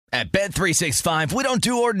At Bet365, we don't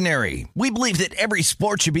do ordinary. We believe that every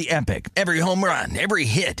sport should be epic. Every home run, every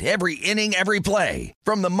hit, every inning, every play.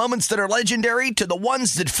 From the moments that are legendary to the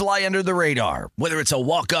ones that fly under the radar. Whether it's a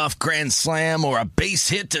walk-off grand slam or a base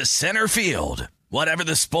hit to center field. Whatever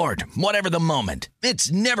the sport, whatever the moment.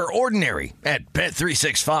 It's never ordinary at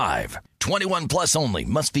Bet365. 21 plus only.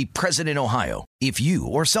 Must be present in Ohio. If you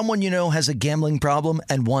or someone you know has a gambling problem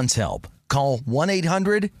and wants help, call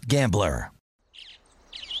 1-800-GAMBLER.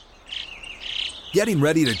 Getting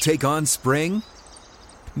ready to take on spring?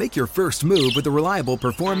 Make your first move with the reliable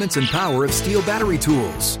performance and power of Steel battery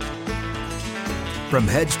tools. From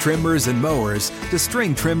hedge trimmers and mowers to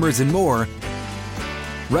string trimmers and more,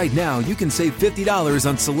 right now you can save $50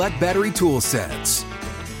 on select battery tool sets.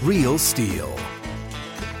 Real Steel.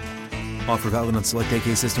 Offer valid on select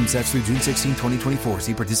AK system sets through June 16, 2024.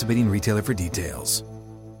 See participating retailer for details.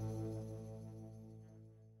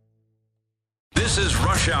 This is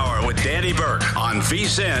Rush Hour with Danny Burke on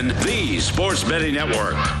VSiN, the Sports Betting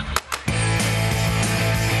Network.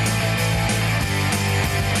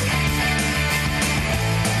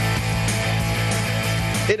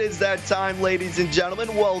 It is that time, ladies and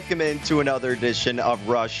gentlemen. Welcome into another edition of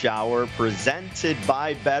Rush Hour presented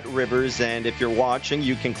by Bet Rivers. And if you're watching,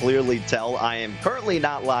 you can clearly tell I am currently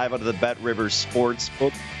not live out of the Bet Rivers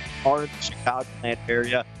Sportsbook or the Chicagoland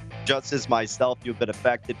area. Just as myself, you've been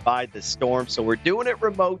affected by the storm. So we're doing it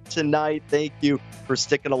remote tonight. Thank you for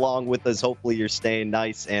sticking along with us. Hopefully you're staying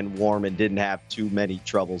nice and warm and didn't have too many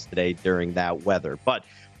troubles today during that weather. But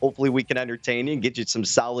hopefully we can entertain you and get you some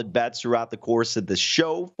solid bets throughout the course of the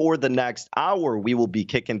show. For the next hour, we will be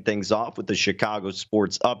kicking things off with the Chicago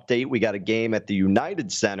Sports Update. We got a game at the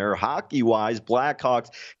United Center. Hockey-wise, Blackhawks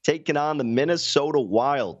taking on the Minnesota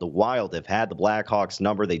Wild. The Wild have had the Blackhawks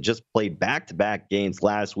number. They just played back-to-back games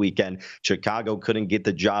last weekend. Chicago couldn't get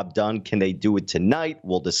the job done. Can they do it tonight?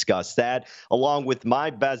 We'll discuss that, along with my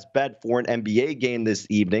best bet for an NBA game this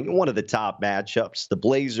evening. One of the top matchups, the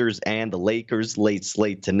Blazers and the Lakers, late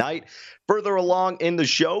slate tonight. Further along in the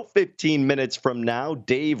show, 15 minutes from now,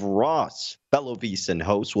 Dave Ross, fellow VSiN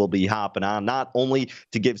host, will be hopping on not only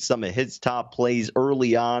to give some of his top plays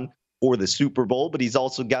early on for the Super Bowl, but he's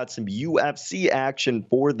also got some UFC action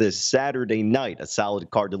for this Saturday night. A solid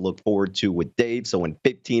card to look forward to with Dave. So in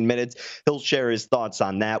 15 minutes, he'll share his thoughts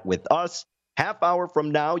on that with us. Half hour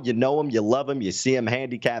from now, you know him, you love him, you see him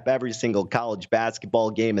handicap every single college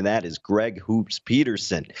basketball game, and that is Greg Hoops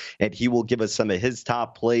Peterson. And he will give us some of his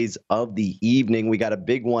top plays of the evening. We got a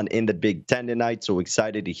big one in the Big Ten tonight, so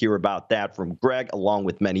excited to hear about that from Greg, along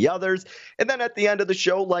with many others. And then at the end of the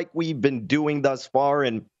show, like we've been doing thus far,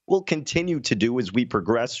 and we'll continue to do as we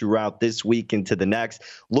progress throughout this week into the next,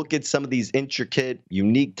 look at some of these intricate,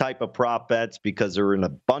 unique type of prop bets because there are an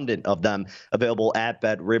abundance of them available at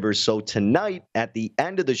Bet Rivers. So tonight, at the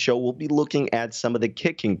end of the show, we'll be looking at some of the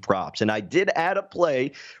kicking props. And I did add a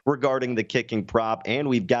play regarding the kicking prop, and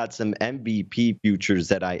we've got some MVP futures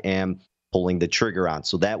that I am pulling the trigger on.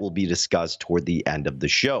 So that will be discussed toward the end of the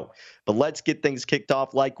show. But let's get things kicked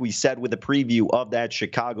off, like we said, with a preview of that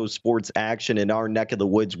Chicago sports action in our neck of the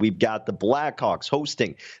woods. We've got the Blackhawks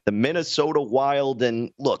hosting the Minnesota Wild.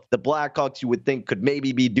 And look, the Blackhawks you would think could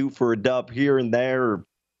maybe be due for a dub here and there.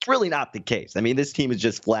 It's really not the case. I mean, this team is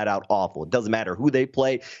just flat out awful. It doesn't matter who they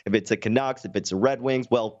play. If it's a Canucks, if it's a Red Wings,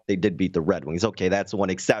 well, they did beat the Red Wings. Okay, that's the one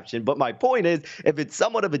exception. But my point is, if it's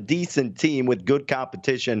somewhat of a decent team with good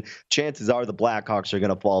competition, chances are the Blackhawks are going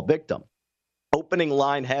to fall victim. Opening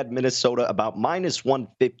line had Minnesota about minus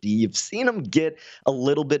 150. You've seen them get a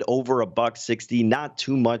little bit over $1.60, not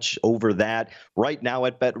too much over that. Right now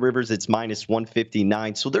at Bet Rivers, it's minus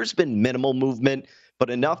 159. So there's been minimal movement, but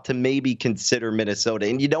enough to maybe consider Minnesota.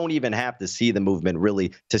 And you don't even have to see the movement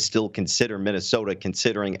really to still consider Minnesota,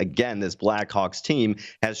 considering, again, this Blackhawks team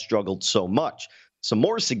has struggled so much. Some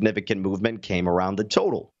more significant movement came around the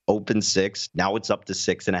total. Open 6, now it's up to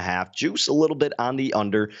 6.5. Juice a little bit on the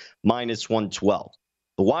under, minus 112.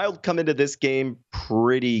 The Wild come into this game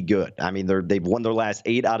pretty good. I mean, they've won their last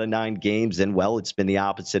 8 out of 9 games, and, well, it's been the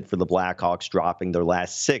opposite for the Blackhawks, dropping their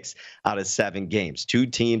last 6 out of 7 games. Two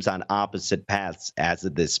teams on opposite paths as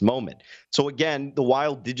of this moment. So, again, the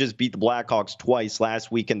Wild did just beat the Blackhawks twice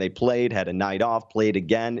last weekend. They played, had a night off, played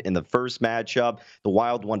again in the first matchup. The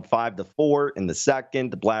Wild won 5-4 in the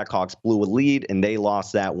second. The Blackhawks blew a lead, and they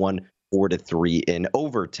lost that one 4-3 in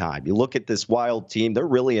overtime. You look at this Wild team, they're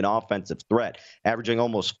really an offensive threat, averaging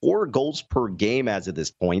almost 4 goals per game as of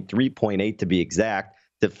this point, 3.8 to be exact.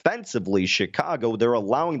 defensively, Chicago, they're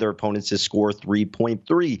allowing their opponents to score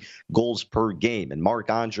 3.3 goals per game. And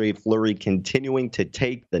Marc-Andre Fleury continuing to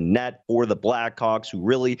take the net for the Blackhawks, who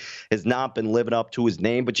really has not been living up to his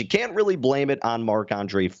name. But you can't really blame it on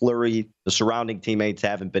Marc-Andre Fleury. The surrounding teammates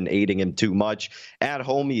haven't been aiding him too much. At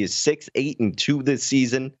home, he is 6-8-2 this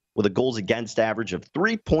season with a goals against average of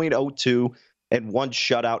 3.02 and one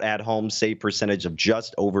shutout at home, save percentage of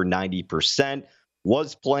just over 90%.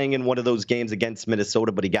 Was playing in one of those games against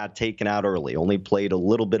Minnesota, but he got taken out early. Only played a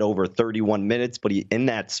little bit over 31 minutes, but in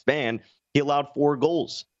that span, he allowed 4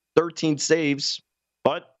 goals, 13 saves,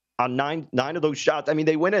 but on nine of those shots, I mean,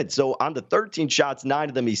 they win it. So on the 13 shots, 9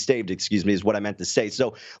 of them he saved, is what I meant to say.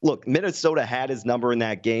 So, look, Minnesota had his number in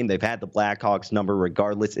that game. They've had the Blackhawks number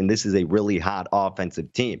regardless, and this is a really hot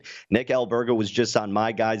offensive team. Nick Alberga was just on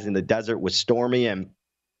my guys in the desert with Stormy, and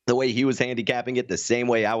the way he was handicapping it, the same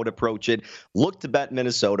way I would approach it. Look to bet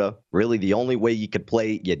Minnesota. Really the only way you could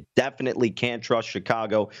play. You definitely can't trust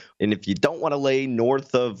Chicago. And if you don't want to lay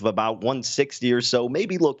north of about 160 or so,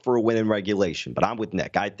 maybe look for a win in regulation. But I'm with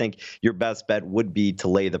Nick. I think your best bet would be to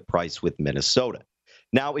lay the price with Minnesota.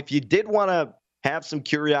 Now, if you did want to have some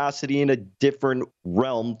curiosity in a different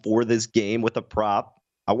realm for this game with a prop,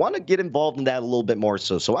 I want to get involved in that a little bit more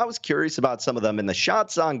so I was curious about some of them, and the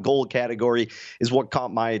shots on goal category is what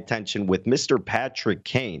caught my attention with Mr. Patrick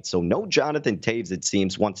Kane. So no Jonathan Toews, it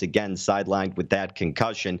seems, once again sidelined with that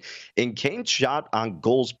concussion. And Kane's shot on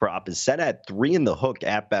goals prop is set at 3 in the hook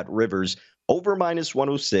at Bet Rivers. Over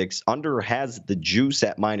 -106, under has the juice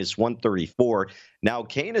at -134. Now,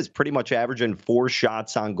 Kane is pretty much averaging 4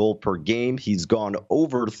 shots on goal per game. He's gone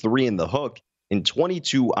over 3 in the hook in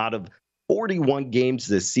 22 out of 41 games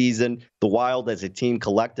this season. The Wild as a team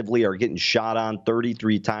collectively are getting shot on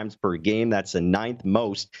 33 times per game. That's the 9th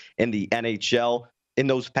most in the NHL. In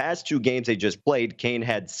those past 2 games they just played, Kane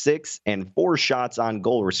had 6 and 4 shots on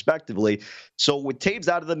goal, respectively. So with Toews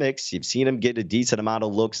out of the mix, you've seen him get a decent amount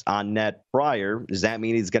of looks on net prior. Does that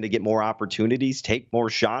mean he's going to get more opportunities, take more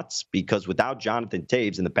shots? Because without Jonathan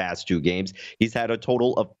Toews in the past 2 games, he's had a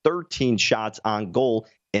total of 13 shots on goal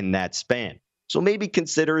in that span. So maybe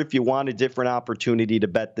consider, if you want a different opportunity to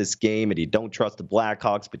bet this game and you don't trust the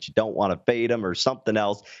Blackhawks, but you don't want to fade them or something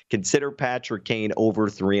else, consider Patrick Kane over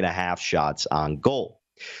 3.5 shots on goal.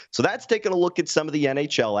 So that's taking a look at some of the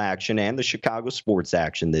NHL action and the Chicago sports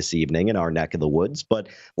action this evening in our neck of the woods. But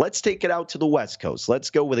let's take it out to the West Coast.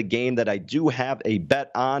 Let's go with a game that I do have a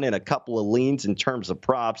bet on and a couple of leans in terms of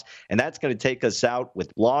props, and that's going to take us out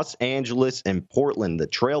with Los Angeles and Portland. The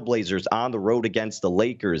Trailblazers on the road against the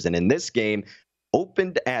Lakers, and in this game,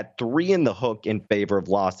 opened at 3 in the hook in favor of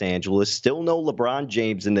Los Angeles. Still no LeBron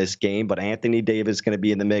James in this game, but Anthony Davis going to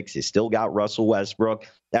be in the mix. You still got Russell Westbrook.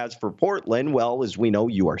 As for Portland, well, as we know,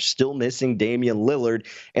 you are still missing Damian Lillard,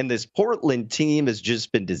 and this Portland team has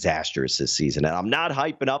just been disastrous this season. And I'm not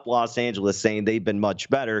hyping up Los Angeles saying they've been much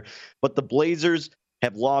better, but the Blazers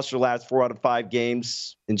have lost their last 4 out of 5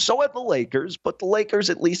 games, and so have the Lakers, but the Lakers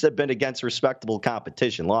at least have been against respectable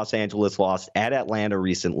competition. Los Angeles lost at Atlanta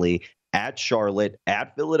recently, at Charlotte,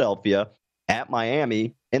 at Philadelphia, at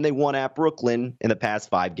Miami, and they won at Brooklyn in the past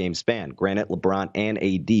 5-game span. Granted, LeBron and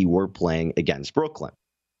AD were playing against Brooklyn.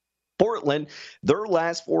 Portland, their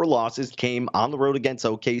last 4 losses came on the road against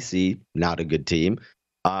OKC, not a good team.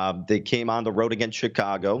 They came on the road against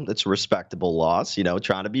Chicago. That's a respectable loss,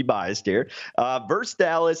 trying to be biased here. Versus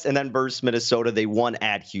Dallas and then versus Minnesota, they won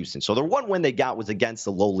at Houston. So their one win they got was against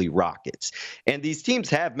the lowly Rockets. And these teams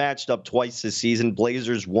have matched up twice this season.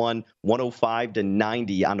 Blazers won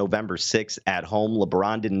 105-90 on November 6th at home.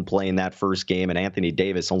 LeBron didn't play in that first game, and Anthony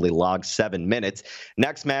Davis only logged 7 minutes.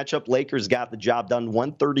 Next matchup, Lakers got the job done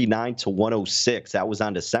 139-106. That was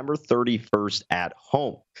on December 31st at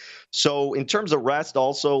home. So in terms of rest,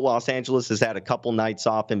 also, Los Angeles has had a couple nights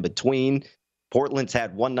off in between. Portland's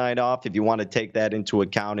had 1 night off, if you want to take that into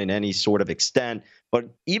account in any sort of extent. But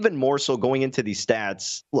even more so going into these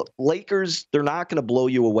stats, look, Lakers, they're not going to blow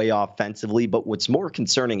you away offensively, but what's more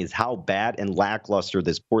concerning is how bad and lackluster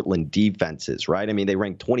this Portland defense is, right? I mean, they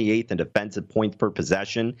rank 28th in defensive points per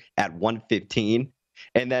possession at 115.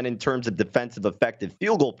 And then in terms of defensive effective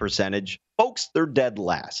field goal percentage, folks, they're dead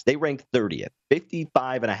last. They rank 30th,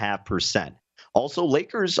 55.5%. Also,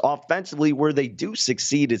 Lakers offensively, where they do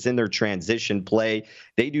succeed is in their transition play.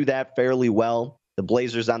 They do that fairly well. The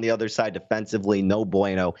Blazers on the other side defensively, no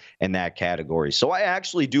bueno in that category. So I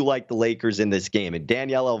actually do like the Lakers in this game. And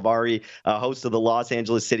Danielle Alvari, host of the Los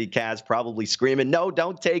Angeles City Cast, probably screaming, no,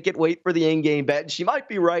 don't take it. Wait for the in-game bet. And she might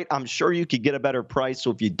be right. I'm sure you could get a better price.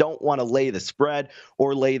 So if you don't want to lay the spread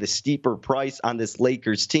or lay the steeper price on this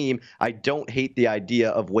Lakers team, I don't hate the idea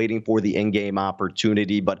of waiting for the in-game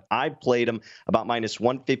opportunity. But I played them about minus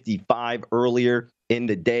 155 earlier in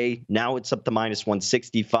the day. Now it's up to minus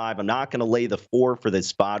 165. I'm not going to lay the 4 for this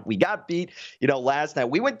spot. We got beat, last night.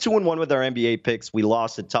 We went 2-1 with our NBA picks. We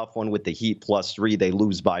lost a tough one with the Heat +3. They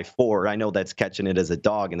lose by 4. I know that's catching it as a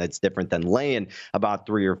dog, and that's different than laying about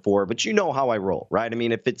 3 or 4, but you know how I roll, right? I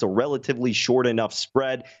mean, if it's a relatively short enough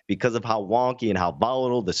spread because of how wonky and how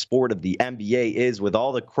volatile the sport of the NBA is with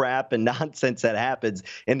all the crap and nonsense that happens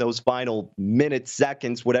in those final minutes,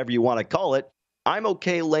 seconds, whatever you want to call it, I'm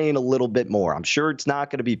okay laying a little bit more. I'm sure it's not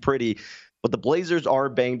going to be pretty, but the Blazers are a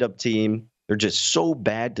banged-up team. They're just so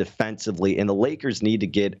bad defensively, and the Lakers need to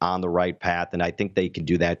get on the right path, and I think they can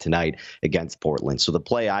do that tonight against Portland. So the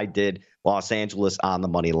play I did, Los Angeles on the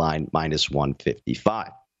money line, minus 155.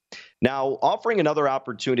 Now, offering another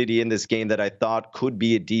opportunity in this game that I thought could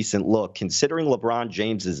be a decent look, considering LeBron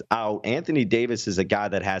James is out, Anthony Davis is a guy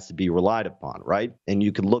that has to be relied upon, right? And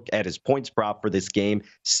you can look at his points prop for this game,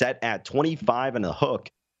 set at 25 and a hook,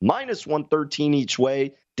 minus 113 each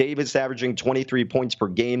way. Davis averaging 23 points per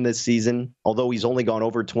game this season, although he's only gone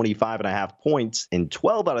over 25 and a half points in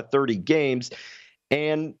 12 out of 30 games.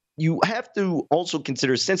 And you have to also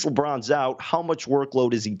consider, since LeBron's out, how much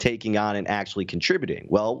workload is he taking on and actually contributing?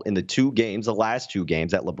 Well, in the last two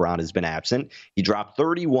games that LeBron has been absent, he dropped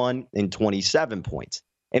 31 and 27 points.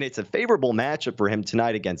 And it's a favorable matchup for him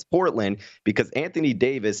tonight against Portland because Anthony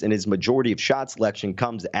Davis and his majority of shot selection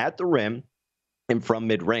comes at the rim and from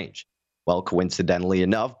mid-range. Well, coincidentally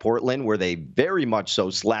enough, Portland, where they very much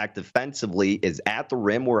so slack defensively, is at the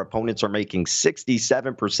rim where opponents are making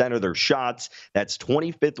 67% of their shots. That's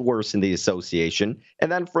 25th worst in the association.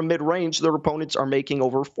 And then from mid-range, their opponents are making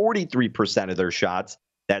over 43% of their shots.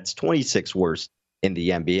 That's 26th worst in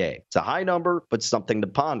the NBA. It's a high number, but something to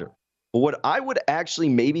ponder. But what I would actually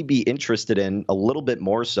maybe be interested in a little bit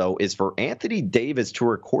more so is for Anthony Davis to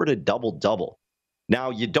record a double-double. Now,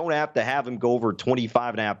 you don't have to have him go over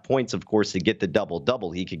 25 and a half points, of course, to get the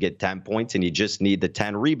double-double. He could get 10 points, and you just need the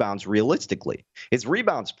 10 rebounds realistically. His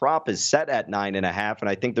rebounds prop is set at 9.5, and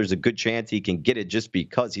I think there's a good chance he can get it just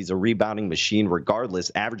because he's a rebounding machine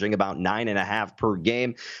regardless, averaging about 9.5 per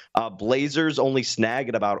game. Blazers only snag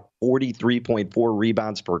at about 43.4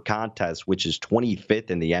 rebounds per contest, which is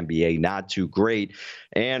 25th in the NBA, not too great.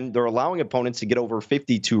 And they're allowing opponents to get over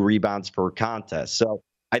 52 rebounds per contest. So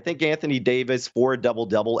I think Anthony Davis for a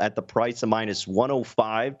double-double at the price of minus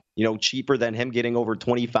 105, cheaper than him getting over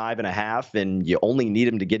 25 and a half, and you only need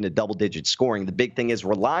him to get into double-digit scoring. The big thing is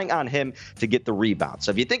relying on him to get the rebound.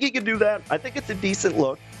 So if you think he can do that, I think it's a decent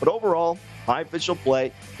look. But overall, my official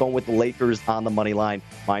play, going with the Lakers on the money line,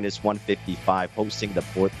 minus 155, hosting the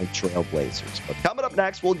Portland Trail Blazers. But coming up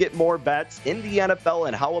next, we'll get more bets in the NFL,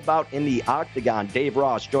 and how about in the Octagon? Dave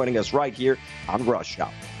Ross joining us right here on Rush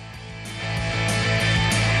Hour.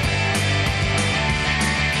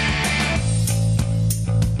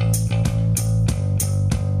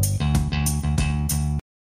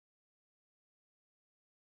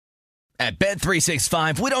 At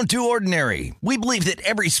Bet365, we don't do ordinary. We believe that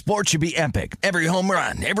every sport should be epic. Every home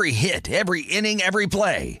run, every hit, every inning, every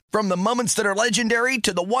play. From the moments that are legendary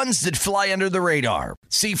to the ones that fly under the radar.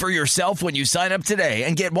 See for yourself when you sign up today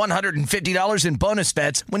and get $150 in bonus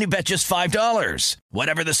bets when you bet just $5.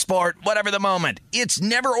 Whatever the sport, whatever the moment, it's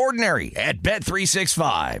never ordinary at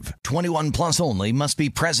Bet365. 21 plus only. Must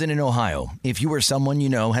be present in Ohio. If you or someone you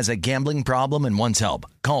know has a gambling problem and wants help,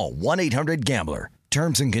 call 1-800-GAMBLER.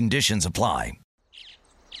 Terms and conditions apply.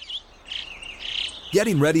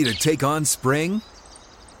 Getting ready to take on spring?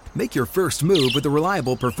 Make your first move with the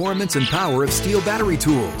reliable performance and power of Steel battery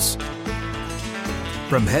tools.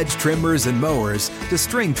 From hedge trimmers and mowers to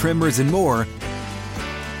string trimmers and more,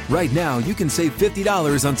 right now you can save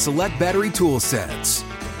 $50 on select battery tool sets.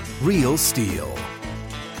 Real Steel.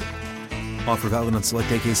 Offer valid on select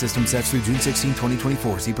AK system sets through June 16,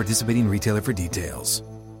 2024. See participating retailer for details.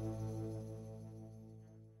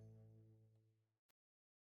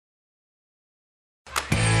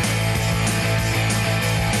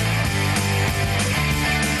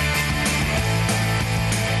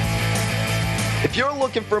 If you're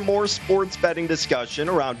looking for more sports betting discussion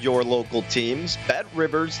around your local teams,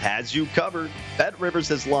 BetRivers has you covered. BetRivers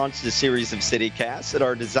has launched a series of CityCasts that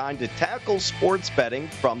are designed to tackle sports betting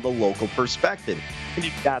from the local perspective. And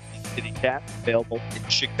you've got the CityCast available in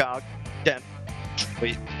Chicago, Denver,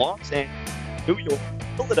 Detroit, Los Angeles, New York,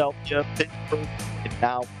 Philadelphia, Pittsburgh, and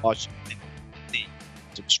now Washington.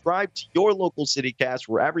 Subscribe to your local CityCast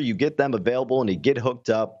wherever you get them available, and you get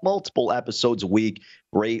hooked up multiple episodes a week.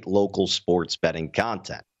 Great local sports betting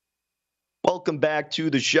content. Welcome back to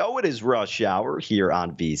the show. It is Rush Hour here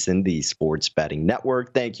on VSiN, the Sports Betting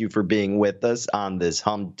Network. Thank you for being with us on this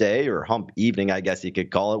hump day, or hump evening, I guess you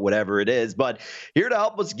could call it, whatever it is. But here to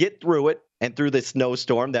help us get through it and through the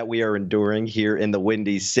snowstorm that we are enduring here in the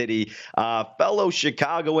Windy City, fellow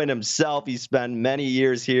Chicagoan himself. He spent many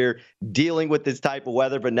years here dealing with this type of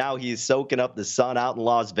weather, but now he's soaking up the sun out in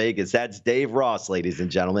Las Vegas. That's Dave Ross, ladies and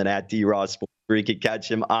gentlemen, at DRoss Sports. You can catch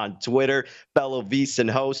him on Twitter, fellow VSiN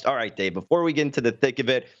host. All right, Dave, before we get into the thick of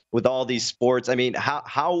it with all these sports, I mean,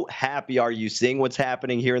 how happy are you seeing what's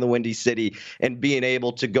happening here in the Windy City and being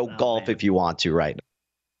able to go golf if you want to right now?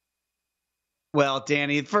 Well,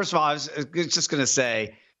 Danny, first of all, I was just going to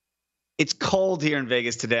say, it's cold here in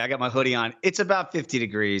Vegas today. I got my hoodie on. It's about 50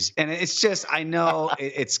 degrees. And it's just, I know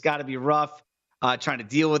it's got to be rough trying to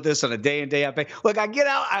deal with this on a day in, day out basis. Look, I get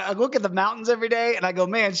out, I look at the mountains every day, and I go,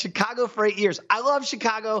 man, Chicago for 8 years. I love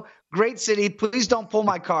Chicago. Great city. Please don't pull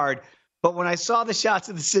my card. But when I saw the shots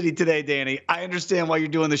of the city today, Danny, I understand why you're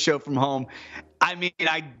doing the show from home. I mean,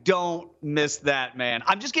 I don't miss that, man.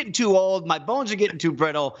 I'm just getting too old. My bones are getting too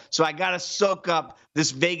brittle, so I got to soak up this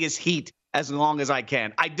Vegas heat as long as I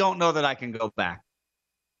can. I don't know that I can go back.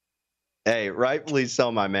 Hey, rightfully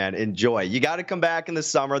so, my man. Enjoy. You got to come back in the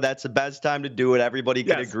summer. That's the best time to do it. Everybody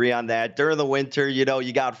can agree on that. During the winter,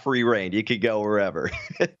 you got free reign. You could go wherever.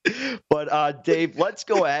 But, Dave, let's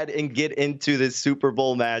go ahead and get into this Super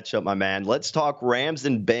Bowl matchup, my man. Let's talk Rams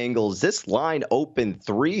and Bengals. This line opened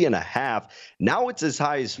 3.5. Now it's as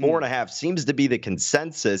high as 4.5. Seems to be the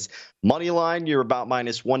consensus. Money line, you're about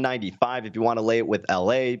minus 195 if you want to lay it with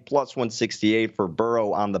LA, plus 168 for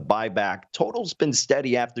Burrow on the buyback. Total's been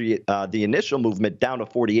steady after the initial movement down to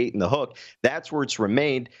 48 in the hook. That's where it's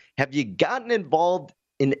remained. Have you gotten involved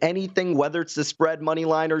in anything, whether it's the spread, money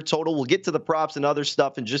line, or total? We'll get to the props and other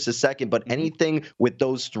stuff in just a second, but anything with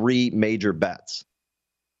those three major bets?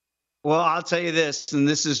 Well, I'll tell you this, and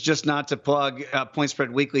this is just not to plug Point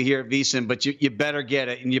Spread Weekly here at VSiN, but you better get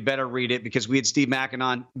it and you better read it, because we had Steve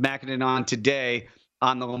Makinen on today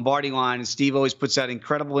on the Lombardi line, and Steve always puts out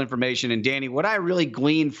incredible information. And Danny, what I really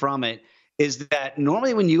gleaned from it is that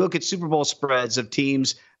normally when you look at Super Bowl spreads of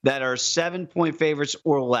teams that are 7-point favorites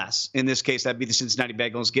or less, in this case, that'd be the Cincinnati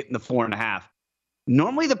Bengals getting the 4.5.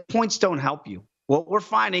 Normally the points don't help you. What we're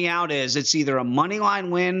finding out is it's either a money line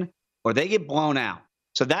win or they get blown out.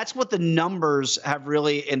 So that's what the numbers have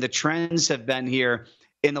really, and the trends have been here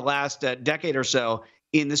in the last decade or so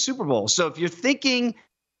in the Super Bowl. So if you're thinking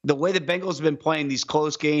the way the Bengals have been playing these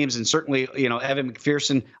close games, and certainly, Evan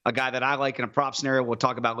McPherson, a guy that I like in a prop scenario we'll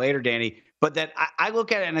talk about later, Danny, but that I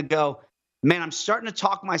look at it and I go, man, I'm starting to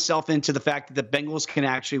talk myself into the fact that the Bengals can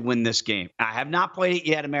actually win this game. I have not played it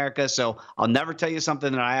yet, America, so I'll never tell you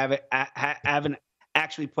something that I haven't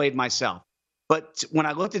actually played myself. But when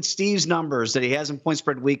I looked at Steve's numbers that he has in Point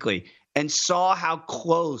Spread Weekly and saw how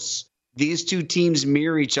close these two teams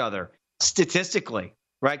mirror each other statistically,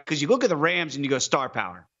 right? Because you look at the Rams and you go star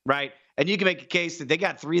power, right? And you can make a case that they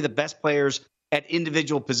got three of the best players at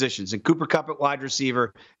individual positions, and Cooper Kupp at wide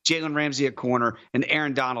receiver, Jalen Ramsey at corner, and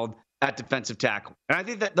Aaron Donald at defensive tackle. And I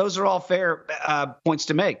think that those are all fair points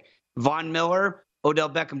to make. Von Miller, Odell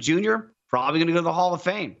Beckham Jr., probably going to go to the Hall of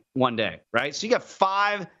Fame one day, right? So you got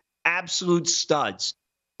five absolute studs.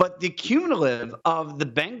 But the cumulative of the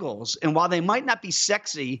Bengals, and while they might not be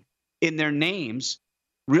sexy in their names,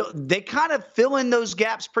 they kind of fill in those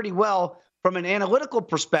gaps pretty well from an analytical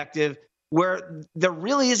perspective, where there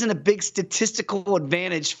really isn't a big statistical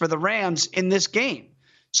advantage for the Rams in this game.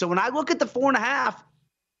 So when I look at the 4.5,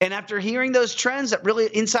 and after hearing those trends that really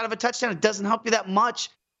inside of a touchdown, it doesn't help you that much,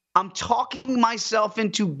 I'm talking myself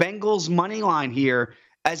into Bengals money line here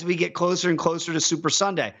as we get closer and closer to Super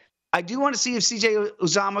Sunday. I do want to see if CJ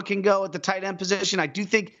Uzomah can go at the tight end position. I do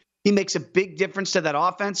think he makes a big difference to that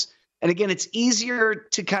offense. And again, it's easier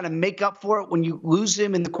to kind of make up for it when you lose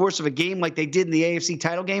him in the course of a game like they did in the AFC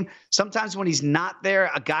title game. Sometimes when he's not there,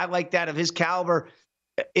 a guy like that of his caliber,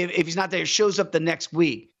 if he's not there, shows up the next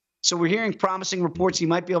week. So we're hearing promising reports he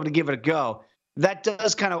might be able to give it a go. That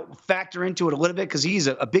does kind of factor into it a little bit, because he's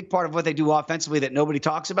a big part of what they do offensively that nobody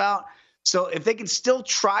talks about. So if they can still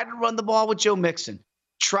try to run the ball with Joe Mixon,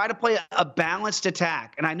 try to play a balanced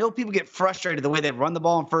attack. And I know people get frustrated the way they run the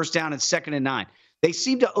ball on first down and 2nd and 9. They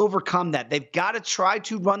seem to overcome that. They've got to try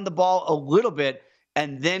to run the ball a little bit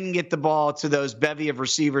and then get the ball to those bevy of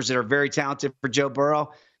receivers that are very talented for Joe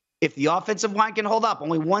Burrow. If the offensive line can hold up,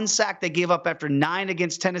 only one sack they gave up after 9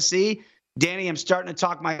 against Tennessee. Danny, I'm starting to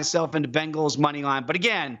talk myself into Bengals money line. But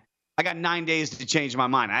again, I got 9 days to change my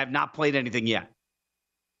mind. I have not played anything yet.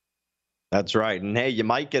 That's right. And hey, you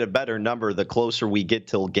might get a better number the closer we get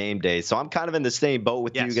till game day. So I'm kind of in the same boat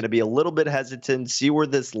with you. Going to be a little bit hesitant, see where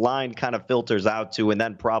this line kind of filters out to, and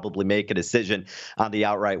then probably make a decision on the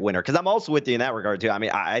outright winner. Because I'm also with you in that regard, too. I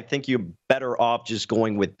mean, I think you're better off just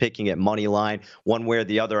going with picking at money line one way or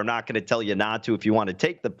the other. I'm not going to tell you not to if you want to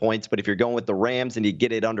take the points, but if you're going with the Rams and you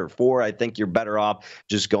get it under 4, I think you're better off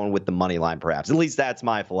just going with the money line, perhaps. At least that's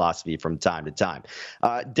my philosophy from time to time.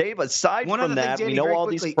 Dave, aside from that, we know all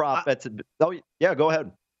these prop bets. Oh, yeah, go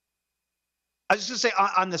ahead. I was just going to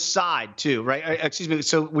say on the side, too, right? Excuse me.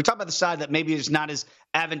 So we talk about the side that maybe it's not as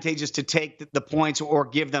advantageous to take the points or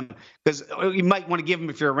give them, because you might want to give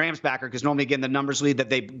them if you're a Rams backer, because normally, again, the numbers lead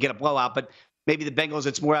that they get a blowout. But maybe the Bengals,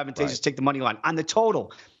 it's more advantageous to take the money line. On the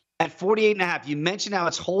total, at 48.5, you mentioned how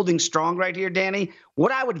it's holding strong right here, Danny.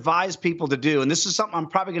 What I would advise people to do, and this is something I'm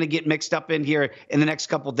probably going to get mixed up in here in the next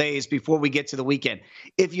couple of days before we get to the weekend.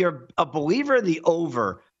 If you're a believer in the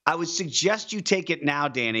over, I would suggest you take it now,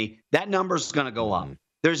 Danny. That number's going to go up.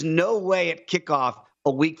 There's no way at kickoff a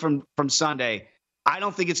week from Sunday. I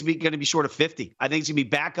don't think it's going to be short of 50. I think it's going to be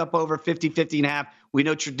back up over 50, 50.5. We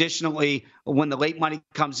know traditionally when the late money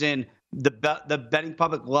comes in, the betting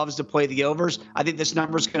public loves to play the overs. I think this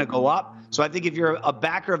number is going to go up. So I think if you're a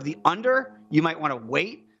backer of the under, you might want to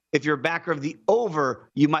wait. If you're a backer of the over,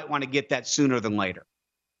 you might want to get that sooner than later.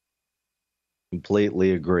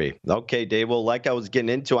 Completely agree. Okay, Dave. Well, like I was getting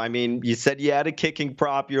into, I mean, you said you had a kicking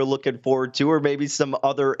prop you're looking forward to, or maybe some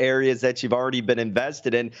other areas that you've already been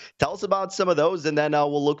invested in. Tell us about some of those, and then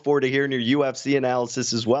we'll look forward to hearing your UFC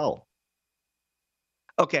analysis as well.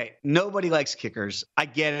 Okay, nobody likes kickers. I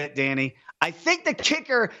get it, Danny. I think the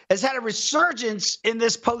kicker has had a resurgence in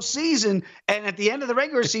this postseason and at the end of the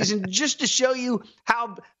regular season just to show you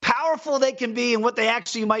how powerful they can be and what they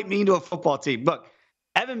actually might mean to a football team. Look,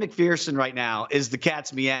 Evan McPherson right now is the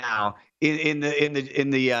cat's meow in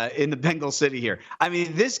the Bengal City here. I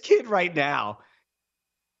mean, this kid right now,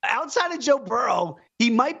 outside of Joe Burrow, he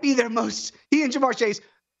might be he and Jamar Chase,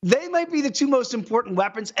 they might be the two most important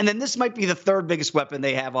weapons. And then this might be the third biggest weapon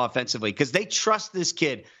they have offensively because they trust this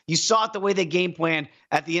kid. You saw it the way they game planned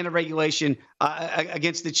at the end of regulation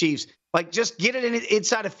against the Chiefs. Like, just get it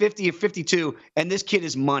inside of 50 or 52, and this kid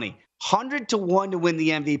is money. 100-1 to win the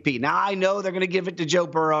MVP. Now, I know they're going to give it to Joe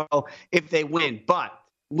Burrow if they win, but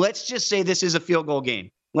let's just say this is a field goal game.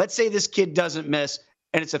 Let's say this kid doesn't miss,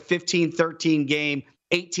 and it's a 15-13 game,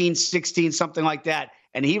 18-16, something like that,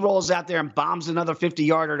 and he rolls out there and bombs another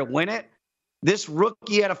 50-yarder to win it. This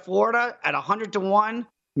rookie out of Florida at 100-1,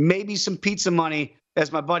 maybe some pizza money,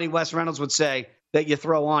 as my buddy Wes Reynolds would say, that you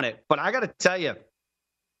throw on it. But I got to tell you,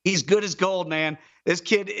 he's good as gold, man. This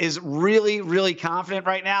kid is really, really confident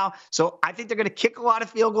right now. So I think they're going to kick a lot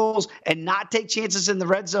of field goals and not take chances in the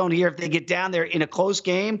red zone here if they get down there in a close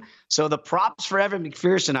game. So the props for Evan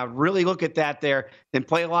McPherson, I really look at that there and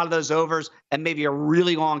play a lot of those overs and maybe a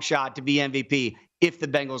really long shot to be MVP if the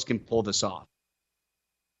Bengals can pull this off.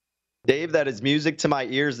 Dave, that is music to my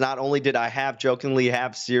ears. Not only did I half jokingly,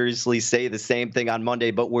 half seriously say the same thing on Monday,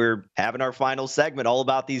 but we're having our final segment all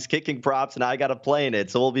about these kicking props, and I got to play in it.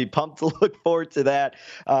 So we'll be pumped to look forward to that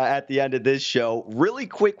at the end of this show. Really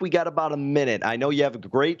quick, we got about a minute. I know you have a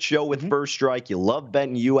great show with First Strike. You love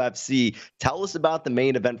betting UFC. Tell us about the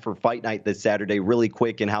main event for Fight Night this Saturday really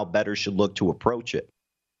quick and how bettors should look to approach it.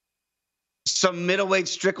 Some middleweight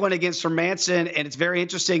Strickland against Hermansson, and it's very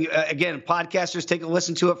interesting. Again, podcasters, take a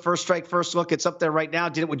listen to it. First Strike, First Look. It's up there right now.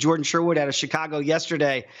 Did it with Jordan Sherwood out of Chicago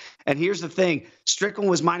yesterday. And here's the thing. Strickland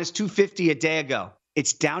was minus 250 a day ago.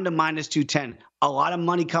 It's down to minus 210. A lot of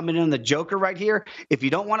money coming in on the Joker right here. If you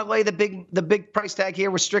don't want to lay the big price tag here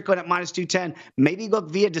with Strickland at minus 210, maybe look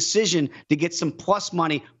via decision to get some plus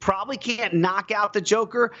money. Probably can't knock out the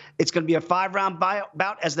Joker. It's going to be a 5-round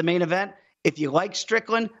bout as the main event. If you like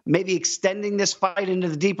Strickland, maybe extending this fight into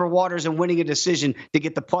the deeper waters and winning a decision to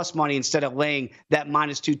get the plus money instead of laying that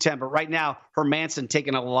minus 210. But right now, Hermansson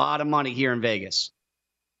taking a lot of money here in Vegas.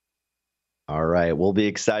 All right. We'll be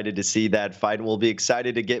excited to see that fight, and we'll be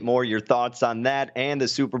excited to get more of your thoughts on that and the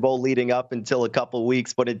Super Bowl leading up until a couple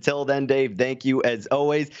weeks. But until then, Dave, thank you as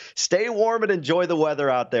always. Stay warm and enjoy the weather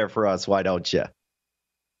out there for us. Why don't you?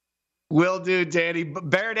 Will do, Danny.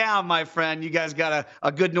 Bear down, my friend. You guys got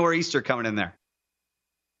a good nor'easter coming in there.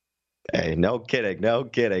 Hey, no kidding. No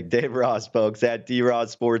kidding. Dave Ross, folks, at D-Ross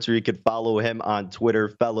Sports, where you can follow him on Twitter,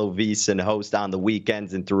 fellow VSiN host on the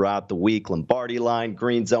weekends and throughout the week. Lombardi Line,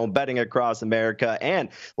 Green Zone, betting across America. And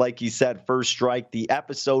like he said, First Strike, the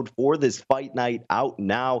episode for this fight night out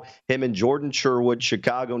now. Him and Jordan Sherwood,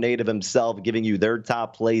 Chicago native himself, giving you their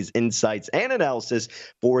top plays, insights, and analysis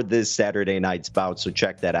for this Saturday night's bout. So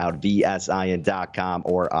check that out, VSIN.com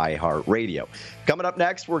or iHeartRadio. Coming up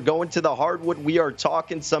next, we're going to the hardwood. We are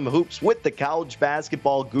talking some hoops with the college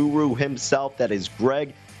basketball guru himself. That is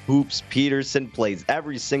Greg Hoops Peterson. Plays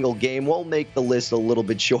every single game. We'll make the list a little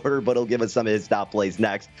bit shorter, but he'll give us some of his top plays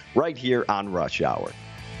next, right here on Rush Hour.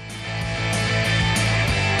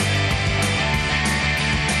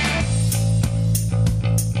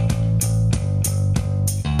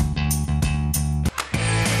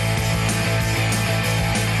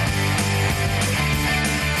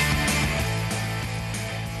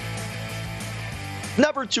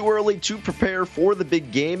 Never too early to prepare for the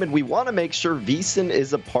big game, and we want to make sure VSiN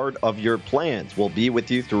is a part of your plans. We'll be with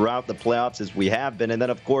you throughout the playoffs as we have been, and then,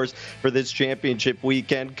 of course, for this championship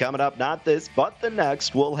weekend coming up, not this, but the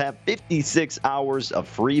next, we'll have 56 hours of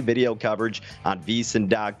free video coverage on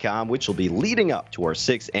VSiN.com, which will be leading up to our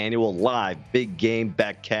 6th annual live big game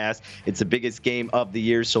betcast. It's the biggest game of the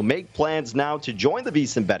year, so make plans now to join the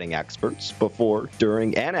VSiN betting experts before,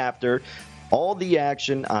 during, and after all the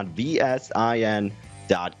action on VSIN.com.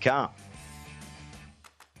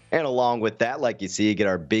 And along with that, like you see, you get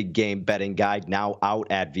our big game betting guide now out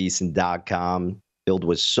at VSiN.com. Filled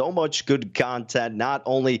with so much good content. Not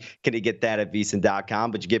only can you get that at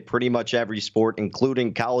VSiN.com, but you get pretty much every sport,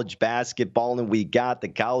 including college basketball. And we got the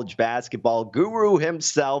college basketball guru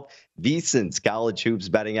himself, VSiN's college hoops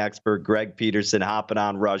betting expert, Greg Peterson, hopping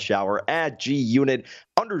on Rush Hour at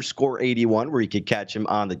GUnit_81, where you can catch him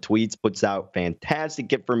on the tweets. Puts out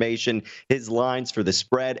fantastic information, his lines for the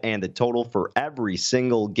spread and the total for every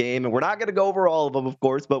single game. And we're not going to go over all of them, of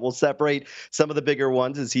course, but we'll separate some of the bigger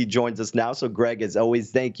ones as he joins us now. So, Greg, as always,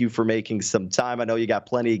 thank you for making some time. I know you got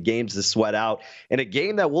plenty of games to sweat out, and a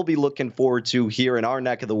game that we'll be looking forward to here in our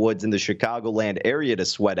neck of the woods in the Chicagoland area to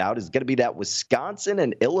sweat out is going to be that Wisconsin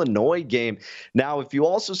and Illinois game. Now, if you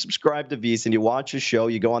also subscribe to VSiN, you watch the show,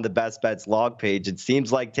 you go on the Best Bets log page, it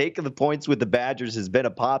seems like taking the points with the Badgers has been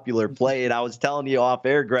a popular play. And I was telling you off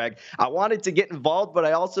air, Greg, I wanted to get involved, but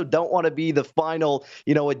I also don't want to be the final,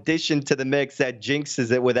 addition to the mix that jinxes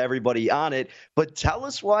it with everybody on it. But tell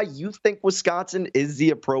us why you think Wisconsin is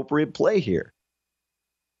the appropriate play here.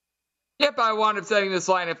 Yep, I wound up setting this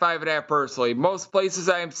line at 5.5 personally. Most places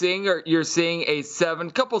I am seeing you're seeing a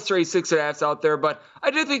 7, couple straight 6.5s out there, but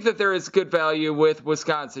I do think that there is good value with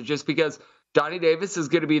Wisconsin just because Johnny Davis is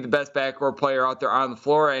going to be the best backcourt player out there on the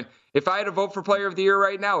floor. And if I had to vote for player of the year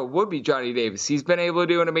right now, it would be Johnny Davis. He's been able to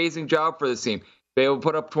do an amazing job for this team. Be able to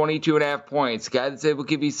put up 22.5 points. Guy that's able to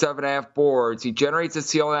give you 7.5 boards. He generates a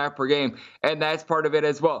steal and a half per game, and that's part of it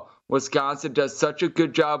as well. Wisconsin does such a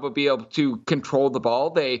good job of being able to control the ball.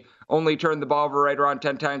 They only turn the ball over right around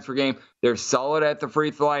 10 times per game. They're solid at the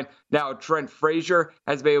free throw line. Now, Trent Frazier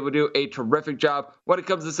has been able to do a terrific job when it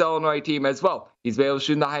comes to this Illinois team as well. He's been able to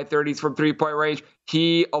shoot in the high 30s from three-point range.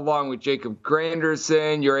 He, along with Jacob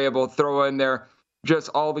Granderson, you're able to throw in there just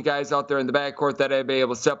all the guys out there in the backcourt that have been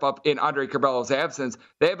able to step up in Andre Carmelo's absence.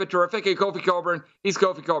 They have a terrific Kofi Cockburn. He's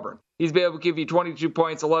Kofi Cockburn. He's been able to give you 22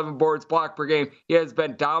 points, 11 boards, block per game. He has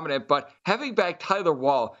been dominant, but having back Tyler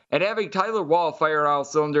Wall and having Tyler Wall fire on all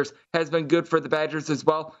cylinders has been good for the Badgers as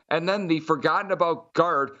well. And then the forgotten about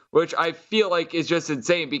guard, which I feel like is just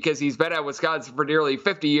insane because he's been at Wisconsin for nearly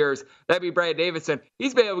 50 years. That'd be Brad Davison.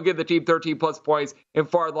 He's been able to give the team 13 plus points in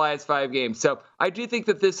 4 of the last 5 games. So I do think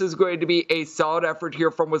that this is going to be a solid effort here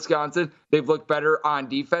from Wisconsin. They've looked better on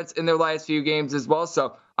defense in their last few games as well.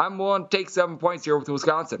 So I'm willing to take 7 points here with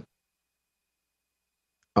Wisconsin.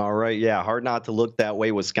 All right, yeah, hard not to look that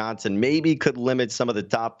way. Wisconsin maybe could limit some of the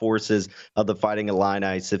top forces of the Fighting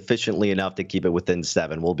Illini sufficiently enough to keep it within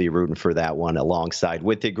 7. We'll be rooting for that one alongside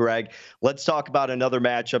with you, Greg. Let's talk about another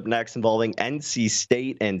matchup next involving NC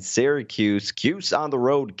State and Syracuse. Cuse on the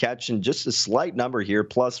road catching just a slight number here,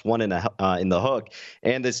 +1 in the hook.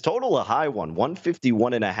 And this total a high one,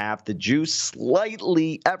 151.5. The juice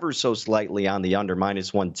slightly, ever so slightly on the under,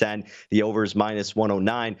 -110. The over is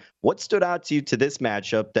 -109. What stood out to you to this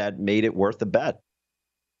matchup that made it worth a bet?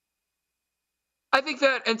 I think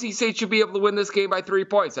that NC State should be able to win this game by 3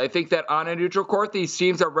 points. I think that on a neutral court, these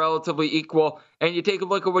teams are relatively equal. And you take a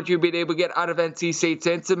look at what you've been able to get out of NC State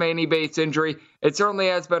since the Manny Bates injury. It certainly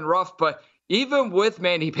has been rough, but even with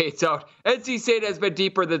Manny Bates out, NC State has been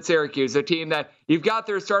deeper than Syracuse, a team that you've got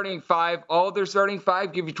their starting 5. All of their starting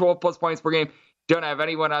 5 give you 12 plus points per game. don't have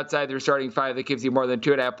anyone outside their starting five that gives you more than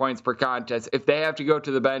 2.5 points per contest. If they have to go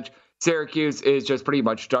to the bench, Syracuse is just pretty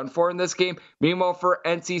much done for in this game. Meanwhile, for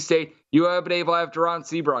NC State, you have been able to have Deron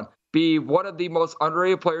Seabron be one of the most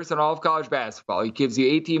underrated players in all of college basketball. He gives you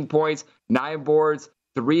 18 points, 9 boards,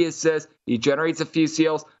 3 assists. He generates a few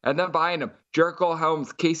steals. And then behind him, Jericho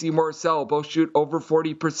Helms, Casey Morsell both shoot over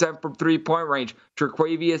 40% from three-point range.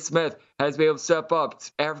 Terquavius Smith has been able to step up,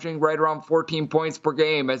 averaging right around 14 points per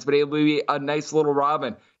game, has been able to be a nice little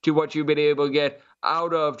Robin to what you've been able to get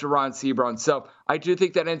out of Deron Seabron. So I do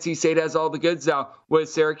think that NC State has all the goods now. With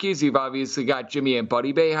Syracuse, you've obviously got Jimmy and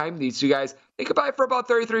Buddy Boeheim. These two guys, they combine for about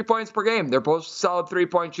 33 points per game. They're both solid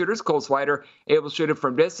three-point shooters. Cole Swider able to shoot it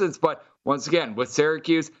from distance. But once again, with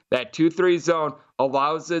Syracuse, that 2-3 zone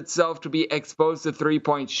allows itself to be exposed to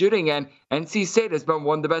three-point shooting. And NC State has been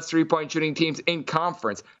one of the best three-point shooting teams in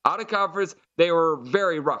conference. Out of conference, they were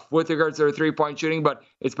very rough with regards to their three-point shooting, but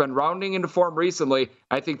it's been rounding into form recently.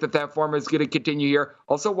 I think that form is going to continue here.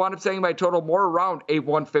 Also wound up setting my total more around a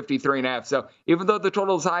 153.5. So even though the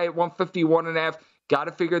total is high at 151.5, got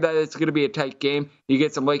to figure that it's going to be a tight game. You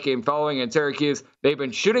get some late game following, and Syracuse, they've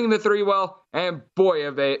been shooting the three well, and boy,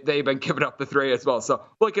 have they've been giving up the three as well. So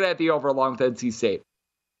looking at the over along with NC State.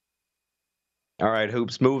 All right,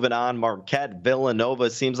 Hoops, moving on. Marquette, Villanova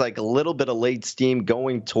seems like a little bit of late steam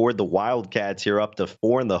going toward the Wildcats here, up to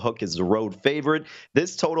 4, and the Hook is the road favorite.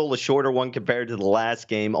 This total, a shorter one compared to the last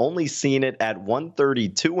game, only seen it at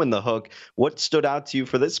 132 in the Hook. What stood out to you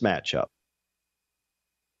for this matchup?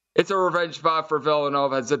 It's a revenge spot for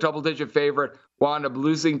Villanova. It's a double-digit favorite. Wound up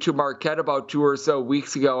losing to Marquette about 2 or so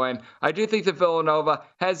weeks ago. And I do think that Villanova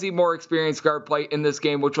has the more experienced guard play in this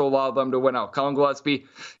game, which will allow them to win out. Colin Gillespie,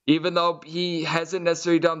 even though he hasn't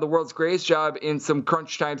necessarily done the world's greatest job in some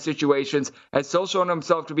crunch time situations, has still shown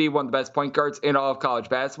himself to be one of the best point guards in all of college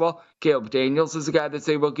basketball. Caleb Daniels is a guy that's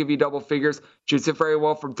able to give you double figures, shoots it very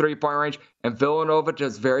well from three-point range, and Villanova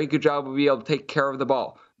does a very good job of being able to take care of the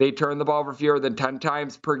ball. They turn the ball over fewer than 10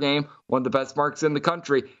 times per game, one of the best marks in the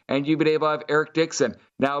country. And you've been able to have Eric Dixon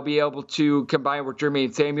now be able to combine with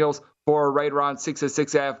Jermaine Samuels for right around 6 to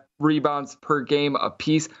 6.5 rebounds per game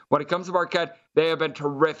apiece. When it comes to Marquette, they have been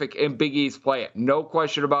terrific in Big East play. No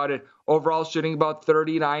question about it. Overall shooting about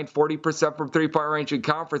 39-40% from three-point range in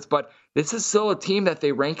conference, but this is still a team that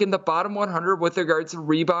they rank in the bottom 100 with regards to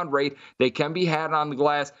rebound rate. They can be had on the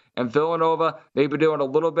glass, and Villanova, they've been doing a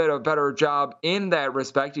little bit of a better job in that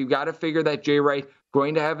respect. You've got to figure that Jay Wright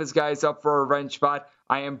going to have his guys up for a revenge spot.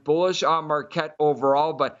 I am bullish on Marquette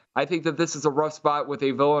overall, but I think that this is a rough spot with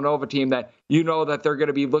a Villanova team that you know that they're going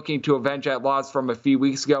to be looking to avenge that loss from a few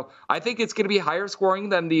weeks ago. I think it's going to be higher scoring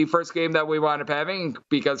than the first game that we wound up having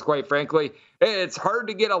because, quite frankly, it's hard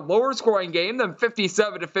to get a lower scoring game than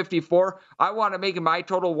 57 to 54. I want to make my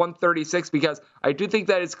total 136 because I do think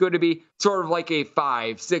that it's going to be sort of like a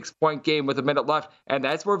 5-6 point game with a minute left. And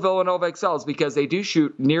that's where Villanova excels because they do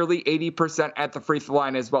shoot nearly 80% at the free throw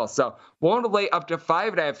line as well. So willing to lay up to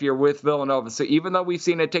 5.5 here with Villanova. So even though we've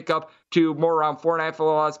seen it tick up to more around 4.5 for a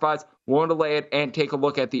lot of spots, willing to lay it and take a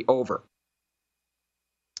look at the over.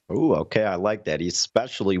 Ooh, okay, I like that,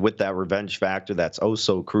 especially with that revenge factor that's oh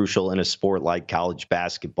so crucial in a sport like college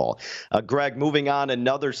basketball. Greg, moving on,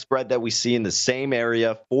 another spread that we see in the same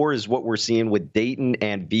area. 4 is what we're seeing with Dayton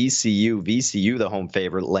and VCU. VCU, the home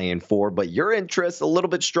favorite, laying 4, but your interest a little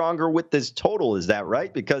bit stronger with this total, is that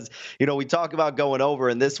right? Because, you know, we talk about going over,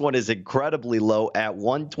 and this one is incredibly low at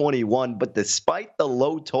 121, but despite the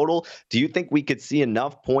low total, do you think we could see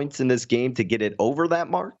enough points in this game to get it over that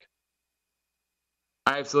mark?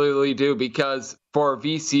 I absolutely do, because for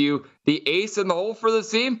VCU, the ace in the hole for this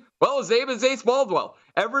team, well, his name is Ace Baldwell.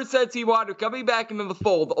 Ever since he wanted coming back into the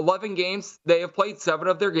fold, 11 games, they have played 7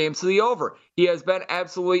 of their games to the over. He has been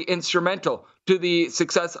absolutely instrumental to the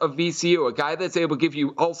success of VCU, a guy that's able to give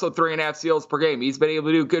you also 3.5 steals per game. He's been able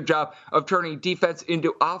to do a good job of turning defense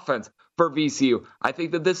into offense for VCU. I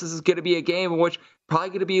think that this is going to be a game in which probably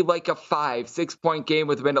going to be like a 5-6 point game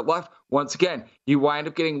with a minute left. Once again, you wind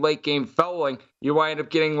up getting late game fouling. You wind up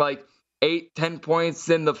getting like 8-10 points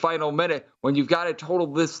in the final minute. When you've got a total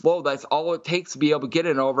this low, that's all it takes to be able to get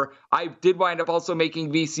it over. I did wind up also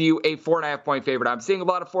making VCU a 4.5 point favorite. I'm seeing a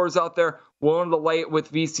lot of 4s out there, willing to lay it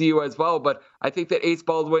with VCU as well, but I think that Ace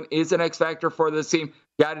Baldwin is an X factor for this team.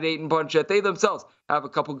 Got a Dayton bunch that they themselves have a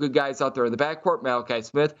couple good guys out there in the backcourt. Malachi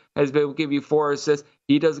Smith has been able to give you 4 assists.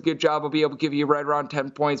 He does a good job of being able to give you right around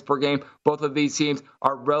 10 points per game. Both of these teams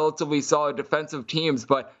are relatively solid defensive teams,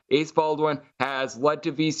 but Ace Baldwin has led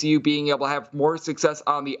to VCU being able to have more success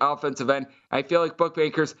on the offensive end. I feel like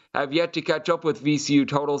bookmakers have yet to catch up with VCU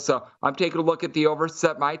totals, so I'm taking a look at the over,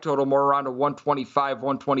 set my total more around a 125,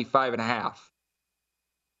 125.5.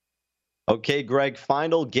 Okay, Greg,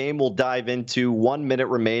 final game we'll dive into. 1 minute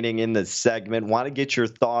remaining in the segment. Want to get your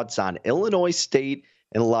thoughts on Illinois State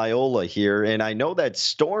and Loyola here. And I know that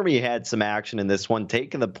Stormy had some action in this one,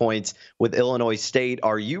 taking the points with Illinois State.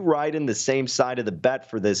 Are you riding the same side of the bet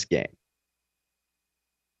for this game?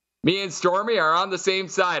 Me and Stormy are on the same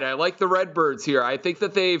side. I like the Redbirds here. I think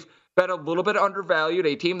that they've been a little bit undervalued,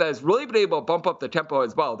 a team that has really been able to bump up the tempo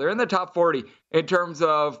as well. They're in the top 40 in terms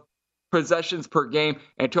of possessions per game.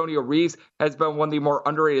 Antonio Reeves has been one of the more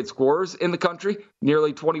underrated scorers in the country,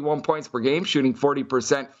 nearly 21 points per game, shooting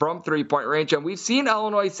 40% from three-point range. And we've seen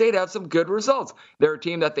Illinois State have some good results. They're a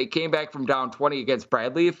team that they came back from down 20 against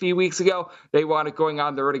Bradley a few weeks ago. They wound up going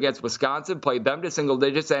on the road against Wisconsin, played them to single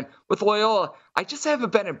digits. And with Loyola, I just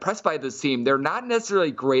haven't been impressed by this team. They're not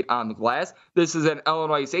necessarily great on the glass. This is an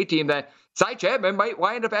Illinois State team that Cy Chapman might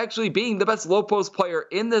wind up actually being the best low post player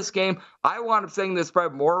in this game. I wound up saying this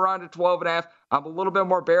spread more around at 12.5. I'm a little bit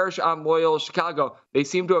more bearish on Loyola Chicago. They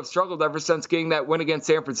seem to have struggled ever since getting that win against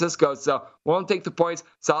San Francisco. So won't take the points.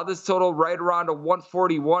 Saw this total right around a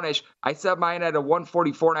 141-ish. I set mine at a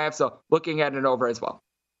 144.5. So looking at an over as well.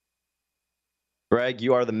 Greg,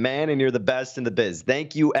 you are the man and you're the best in the biz.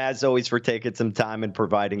 Thank you, as always, for taking some time and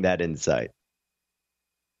providing that insight.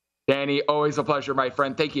 Danny, always a pleasure, my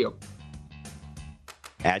friend. Thank you.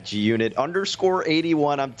 At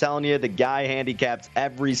GUnit_81, I'm telling you, the guy handicaps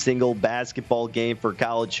every single basketball game for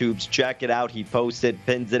college hoops. Check it out. He posts it,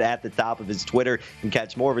 pins it at the top of his Twitter. You can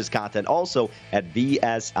catch more of his content also at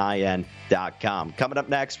VSIN.com. Coming up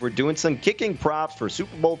next, we're doing some kicking props for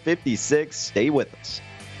Super Bowl 56. Stay with us.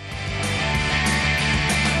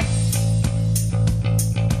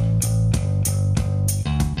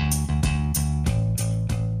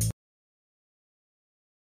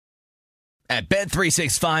 At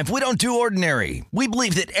Bet365, we don't do ordinary. We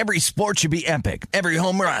believe that every sport should be epic. Every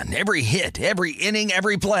home run, every hit, every inning,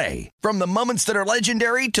 every play. From the moments that are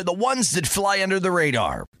legendary to the ones that fly under the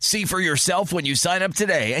radar. See for yourself when you sign up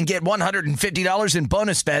today and get $150 in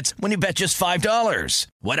bonus bets when you bet just $5.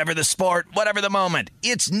 Whatever the sport, whatever the moment,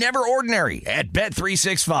 it's never ordinary at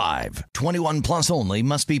Bet365. 21 plus only.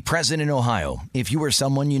 Must be present in Ohio. If you or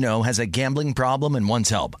someone you know has a gambling problem and wants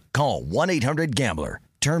help, call 1-800-GAMBLER.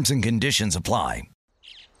 Terms and conditions apply.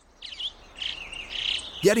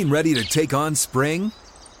 Getting ready to take on spring?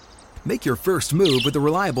 Make your first move with the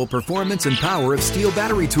reliable performance and power of Steel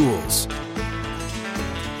battery tools.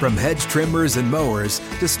 From hedge trimmers and mowers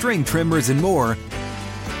to string trimmers and more,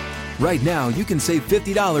 right now you can save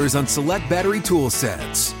 $50 on select battery tool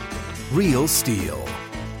sets. Real Steel.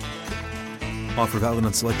 Offer valid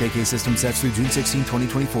on select AK system sets through June 16,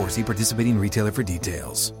 2024. See participating retailer for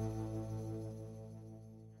details.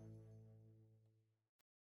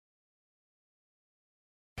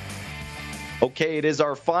 Okay, it is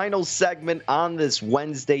our final segment on this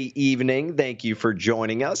Wednesday evening. Thank you for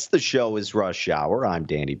joining us. The show is Rush Hour. I'm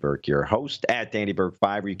Danny Burke, your host at Danny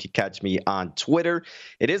Burke5, where you can catch me on Twitter.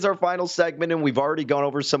 It is our final segment, and we've already gone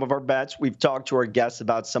over some of our bets. We've talked to our guests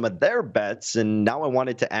about some of their bets, and now I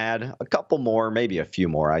wanted to add a couple more, maybe a few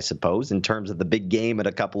more, I suppose, in terms of the big game in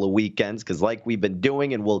a couple of weekends, because like we've been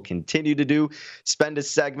doing and will continue to do, spend a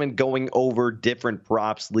segment going over different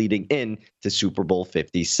props leading in to Super Bowl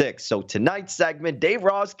 56. So tonight's segment, Dave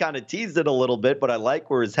Ross kind of teased it a little bit, but I like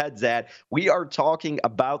where his head's at. We are talking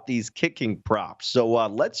about these kicking props. So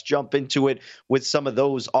let's jump into it with some of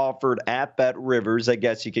those offered at Bet Rivers. I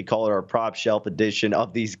guess you could call it our prop shelf edition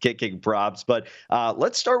of these kicking props. But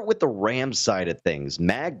let's start with the Rams side of things.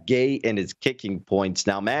 Matt Gay and his kicking points.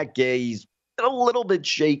 Now, Matt Gay, he's a little bit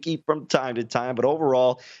shaky from time to time, but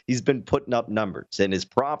overall, he's been putting up numbers. And his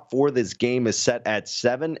prop for this game is set at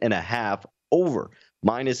 7.5 over.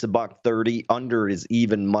 Minus $1.30, under is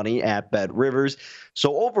even money at Bet Rivers.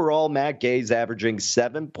 So overall, Matt Gay's averaging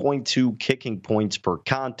 7.2 kicking points per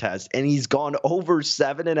contest, and he's gone over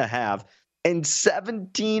 7.5 in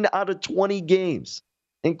 17 out of 20 games.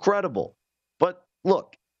 Incredible. But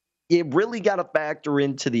look, you really got to factor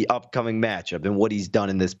into the upcoming matchup and what he's done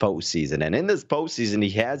in this postseason. And in this postseason, he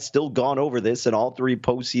has still gone over this in all three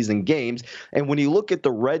postseason games. And when you look at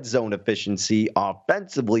the red zone efficiency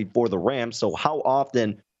offensively for the Rams, so how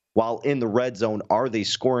often while in the red zone are they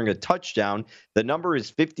scoring a touchdown, the number is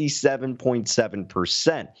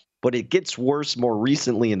 57.7%. But it gets worse more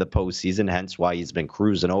recently in the postseason, hence why he's been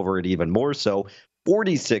cruising over it even more so,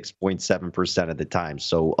 46.7% of the time.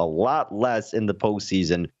 So a lot less in the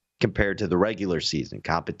postseason compared to the regular season.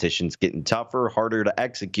 Competition's getting tougher, harder to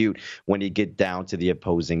execute when you get down to the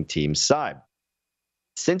opposing team's side.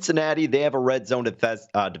 Cincinnati, they have a red zone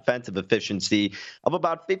defensive efficiency of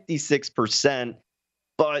about 56%,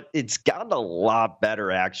 but it's gotten a lot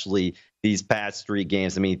better, actually, these past 3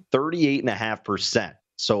 games. I mean, 38.5%.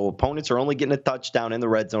 So opponents are only getting a touchdown in the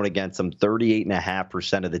red zone against them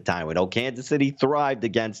 38.5% of the time. We know Kansas City thrived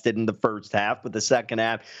against it in the first half, but the second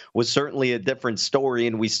half was certainly a different story,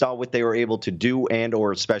 and we saw what they were able to do and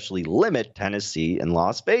or especially limit Tennessee and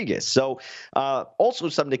Las Vegas. So also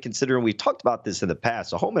something to consider, and we've talked about this in the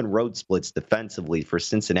past, the home and road splits defensively for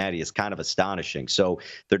Cincinnati is kind of astonishing. So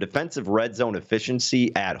their defensive red zone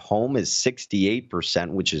efficiency at home is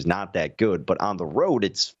 68%, which is not that good, but on the road,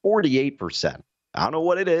 it's 48%. I don't know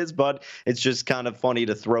what it is, but it's just kind of funny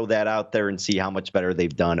to throw that out there and see how much better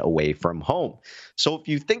they've done away from home. So if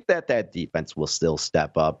you think that that defense will still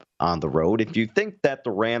step up on the road, if you think that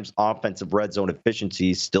the Rams' offensive red zone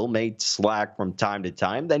efficiency still may slack from time to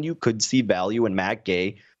time, then you could see value in Matt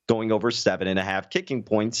Gay going over 7.5 kicking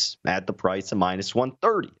points at the price of minus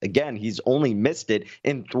 130. Again, he's only missed it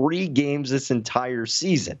in 3 games this entire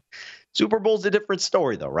season. Super Bowl's a different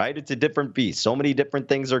story, though, right? It's a different beast. So many different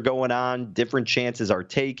things are going on. Different chances are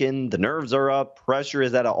taken. The nerves are up. Pressure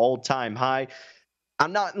is at an all-time high.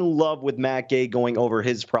 I'm not in love with Matt Gay going over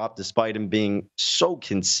his prop despite him being so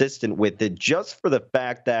consistent with it, just for the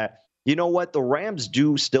fact that, you know what, the Rams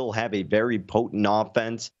do still have a very potent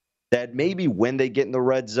offense that maybe when they get in the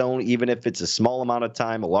red zone, even if it's a small amount of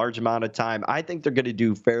time, a large amount of time, I think they're going to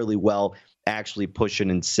do fairly well actually pushing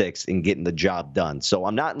in 6 and getting the job done. So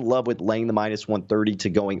I'm not in love with laying the minus 130 to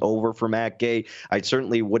going over for Matt Gay. I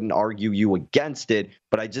certainly wouldn't argue you against it,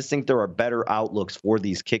 but I just think there are better outlooks for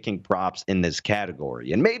these kicking props in this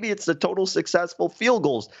category. And maybe it's the total successful field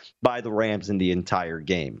goals by the Rams in the entire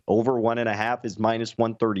game. Over 1.5 is minus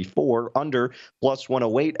 134, under plus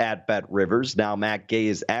 108 at Bet Rivers. Now Matt Gay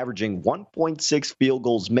is averaging 1.6 field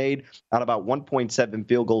goals made on about 1.7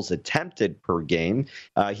 field goals attempted per game.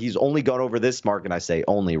 He's only gone over this mark, and I say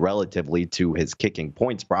only relatively to his kicking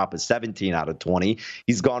points prop of 17 out of 20.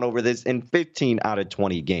 He's gone over this in 15 out of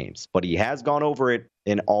 20 games, but he has gone over it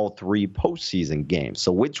in all 3 postseason games.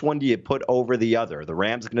 So which one do you put over the other? The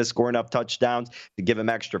Rams going to score enough touchdowns to give him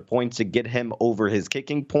extra points to get him over his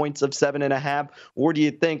kicking points of 7.5? Or do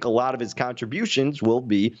you think a lot of his contributions will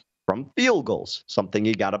be from field goals? Something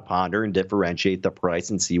you got to ponder and differentiate the price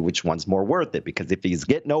and see which one's more worth it. Because if he's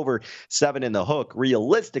getting over 7 in the hook,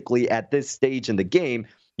 realistically at this stage in the game,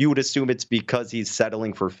 you would assume it's because he's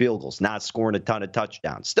settling for field goals, not scoring a ton of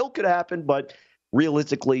touchdowns. Still could happen, but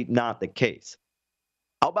realistically not the case.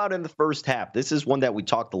 How about in the first half? This is one that we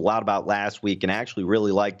talked a lot about last week and actually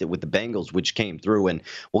really liked it with the Bengals, which came through, and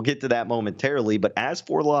we'll get to that momentarily. But as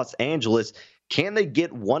for Los Angeles, can they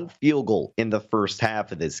get 1 field goal in the first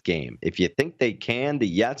half of this game? If you think they can, the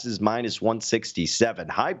yes is minus 167,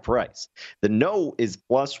 high price. The no is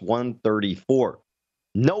plus 134.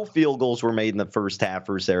 No field goals were made in the first half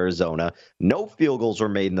versus Arizona. No field goals were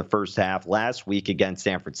made in the first half last week against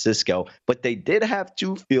San Francisco, but they did have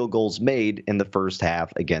 2 field goals made in the first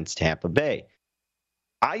half against Tampa Bay.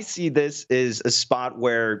 I see this as a spot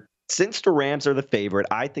where, since the Rams are the favorite,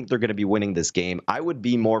 I think they're going to be winning this game. I would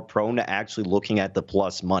be more prone to actually looking at the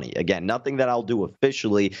plus money. Again, nothing that I'll do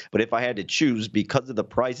officially, but if I had to choose because of the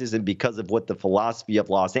prices and because of what the philosophy of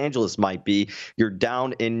Los Angeles might be, you're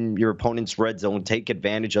down in your opponent's red zone. Take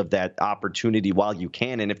advantage of that opportunity while you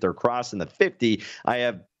can. And if they're crossing the 50, I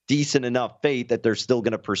have decent enough faith that they're still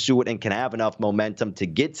going to pursue it and can have enough momentum to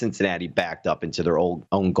get Cincinnati backed up into their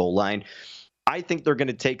own goal line. I think they're going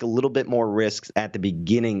to take a little bit more risks at the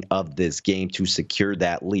beginning of this game to secure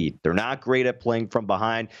that lead. They're not great at playing from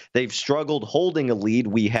behind. They've struggled holding a lead.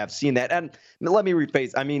 We have seen that. And let me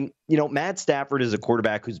rephrase. I mean, Matt Stafford is a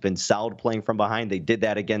quarterback who's been solid playing from behind. They did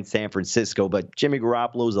that against San Francisco, but Jimmy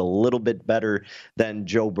Garoppolo is a little bit better than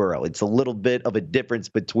Joe Burrow. It's a little bit of a difference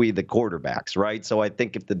between the quarterbacks, right? So I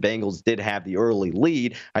think if the Bengals did have the early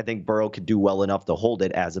lead, I think Burrow could do well enough to hold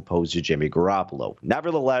it as opposed to Jimmy Garoppolo.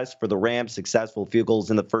 Nevertheless, for the Rams, successful field goals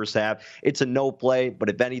in the first half, it's a no play, but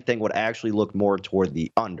if anything, would actually look more toward the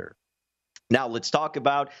under. Now, let's talk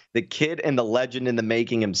about the kid and the legend in the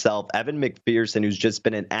making himself, Evan McPherson, who's just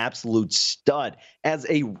been an absolute stud as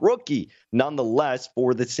a rookie, nonetheless,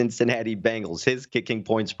 for the Cincinnati Bengals. His kicking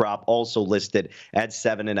points prop also listed at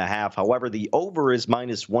 7.5. However, the over is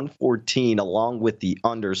minus 114 along with the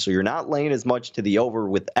under, so you're not laying as much to the over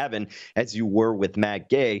with Evan as you were with Matt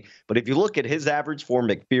Gay. But if you look at his average for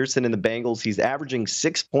McPherson and the Bengals, he's averaging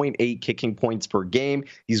 6.8 kicking points per game.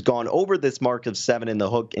 He's gone over this mark of 7 in the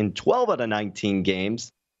hook in 12 out of 19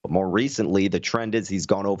 games. But more recently, the trend is he's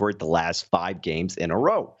gone over it the last 5 games in a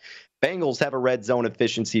row. Bengals have a red zone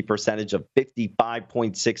efficiency percentage of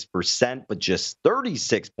 55.6%, but just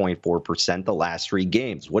 36.4% the last 3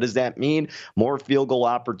 games. What does that mean? More field goal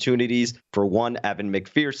opportunities for one Evan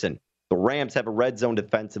McPherson. The Rams have a red zone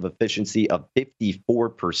defensive efficiency of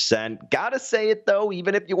 54%. Gotta say it, though,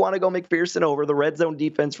 even if you want to go McPherson over, the red zone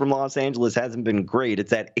defense from Los Angeles hasn't been great.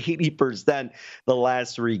 It's at 80% the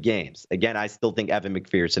last 3 games. Again, I still think Evan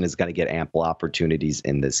McPherson is going to get ample opportunities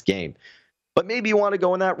in this game. But maybe you want to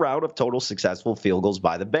go in that route of total successful field goals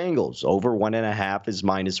by the Bengals. Over 1.5 is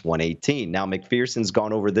minus 118. Now, McPherson's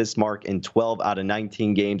gone over this mark in 12 out of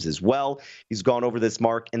 19 games as well. He's gone over this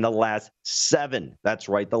mark in the last 7. That's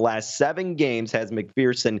right. The last 7 games has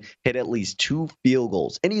McPherson hit at least 2 field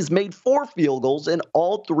goals. And he's made 4 field goals in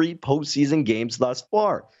all 3 postseason games thus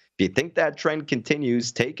far. If you think that trend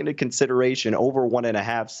continues, take into consideration over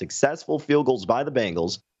 1.5 successful field goals by the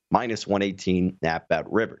Bengals, minus 118 at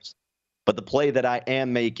BetRivers. But the play that I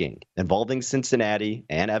am making involving Cincinnati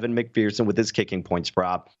and Evan McPherson with his kicking points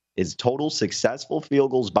prop is total successful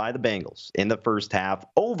field goals by the Bengals in the first half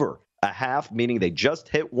over a half, meaning they just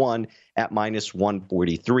hit 1 at minus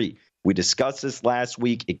 143. We discussed this last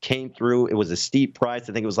week. It came through. It was a steep price.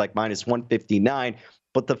 I think it was like minus 159.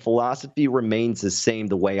 But the philosophy remains the same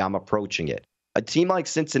the way I'm approaching it. A team like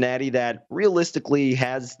Cincinnati that realistically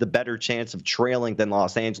has the better chance of trailing than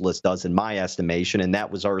Los Angeles does, in my estimation, and that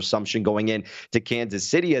was our assumption going in to Kansas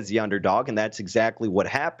City as the underdog, and that's exactly what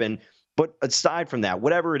happened. But aside from that,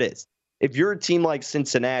 whatever it is, if you're a team like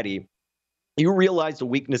Cincinnati, you realize the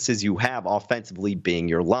weaknesses you have offensively being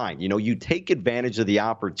your line. You know, you take advantage of the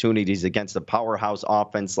opportunities against a powerhouse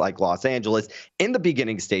offense like Los Angeles in the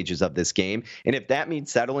beginning stages of this game. And if that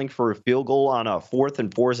means settling for a field goal on a 4th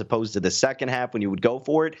and 4 as opposed to the second half when you would go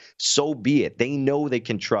for it, so be it. They know they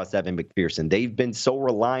can trust Evan McPherson. They've been so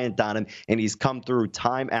reliant on him, and he's come through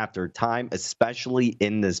time after time, especially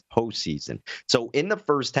in this postseason. So in the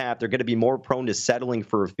first half, they're going to be more prone to settling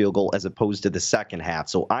for a field goal as opposed to the second half.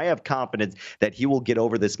 So I have confidence that he will get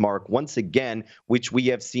over this mark once again, which we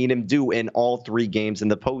have seen him do in all 3 games in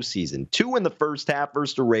the postseason. 2 in the first half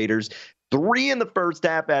versus the Raiders, 3 in the first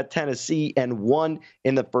half at Tennessee, and 1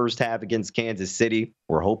 in the first half against Kansas City.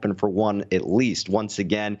 We're hoping for 1 at least once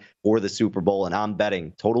again for the Super Bowl, and I'm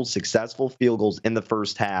betting total successful field goals in the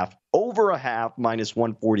first half, over a half, minus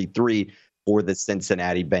 143 for the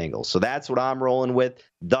Cincinnati Bengals. So that's what I'm rolling with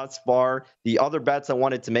thus far. The other bets I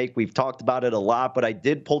wanted to make, we've talked about it a lot, but I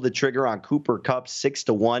did pull the trigger on Cooper Kupp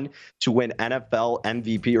 6-1 to win NFL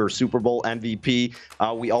MVP or Super Bowl MVP.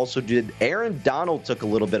 We also did Aaron Donald took a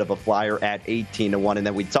little bit of a flyer at 18-1, and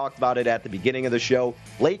then we talked about it at the beginning of the show.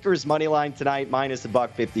 Lakers money line tonight minus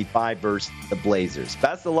 $1.55 versus the Blazers.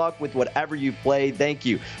 Best of luck with whatever you play. Thank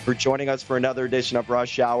you for joining us for another edition of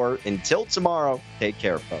Rush Hour. Until tomorrow, take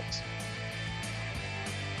care, folks.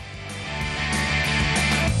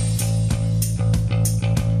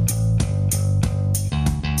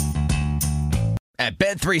 At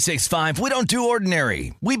Bet365, we don't do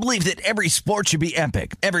ordinary. We believe that every sport should be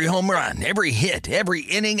epic. Every home run, every hit, every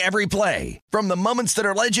inning, every play. From the moments that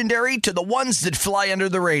are legendary to the ones that fly under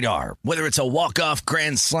the radar. Whether it's a walk-off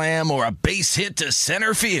grand slam or a base hit to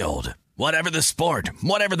center field. Whatever the sport,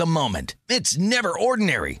 whatever the moment. It's never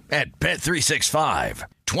ordinary at Bet365.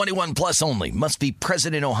 21 plus only. Must be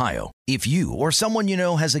present in Ohio. If you or someone you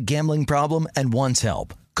know has a gambling problem and wants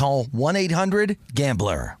help, call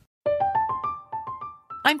 1-800-GAMBLER.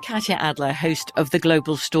 I'm Katya Adler, host of The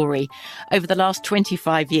Global Story. Over the last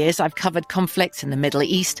 25 years, I've covered conflicts in the Middle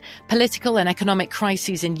East, political and economic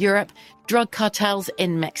crises in Europe, drug cartels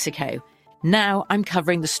in Mexico. Now I'm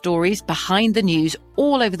covering the stories behind the news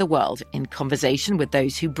all over the world in conversation with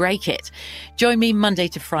those who break it. Join me Monday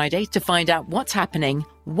to Friday to find out what's happening,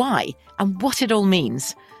 why, and what it all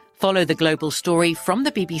means. Follow The Global Story from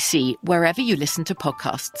the BBC wherever you listen to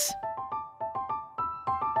podcasts.